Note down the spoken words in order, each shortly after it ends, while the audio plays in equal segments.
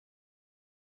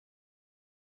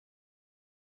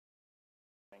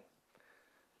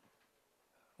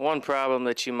One problem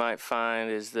that you might find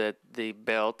is that the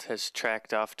belt has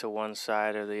tracked off to one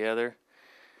side or the other.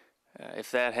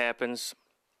 If that happens,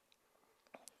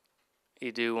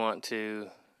 you do want to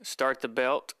start the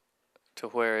belt to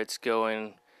where it's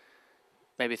going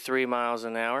maybe 3 miles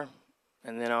an hour,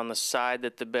 and then on the side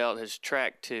that the belt has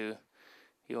tracked to,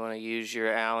 you want to use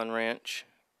your Allen wrench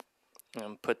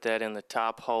and put that in the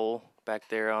top hole back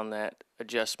there on that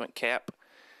adjustment cap,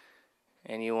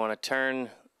 and you want to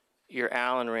turn your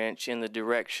Allen wrench in the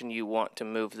direction you want to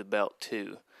move the belt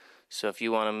to. So if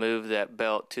you want to move that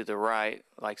belt to the right,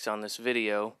 like on this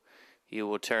video, you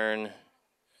will turn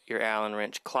your Allen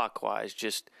wrench clockwise.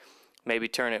 Just maybe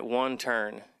turn it one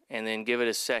turn and then give it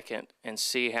a second and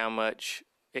see how much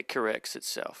it corrects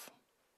itself.